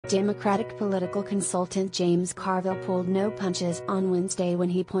Democratic political consultant James Carville pulled no punches on Wednesday when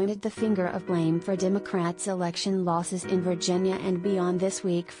he pointed the finger of blame for Democrats' election losses in Virginia and beyond this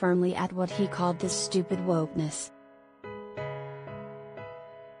week firmly at what he called this stupid wokeness.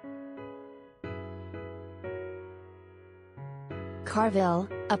 Carville,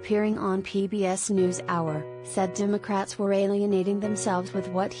 appearing on PBS NewsHour, said Democrats were alienating themselves with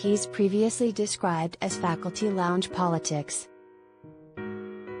what he's previously described as faculty lounge politics.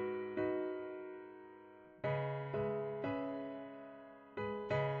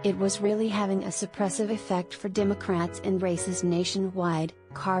 It was really having a suppressive effect for Democrats in races nationwide,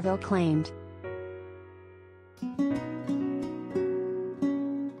 Carville claimed.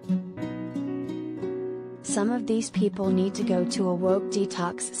 Some of these people need to go to a woke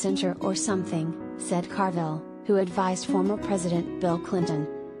detox center or something, said Carville, who advised former President Bill Clinton.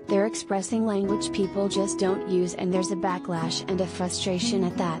 They're expressing language people just don't use, and there's a backlash and a frustration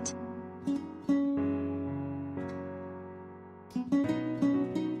at that.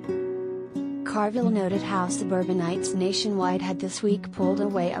 Carville noted how suburbanites nationwide had this week pulled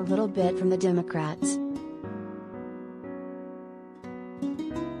away a little bit from the Democrats.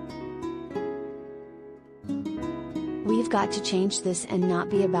 We've got to change this and not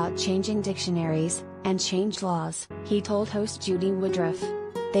be about changing dictionaries, and change laws, he told host Judy Woodruff.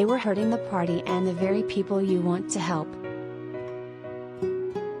 They were hurting the party and the very people you want to help.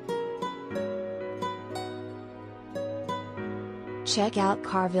 Check out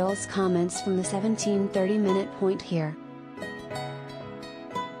Carville's comments from the 17:30-minute point here.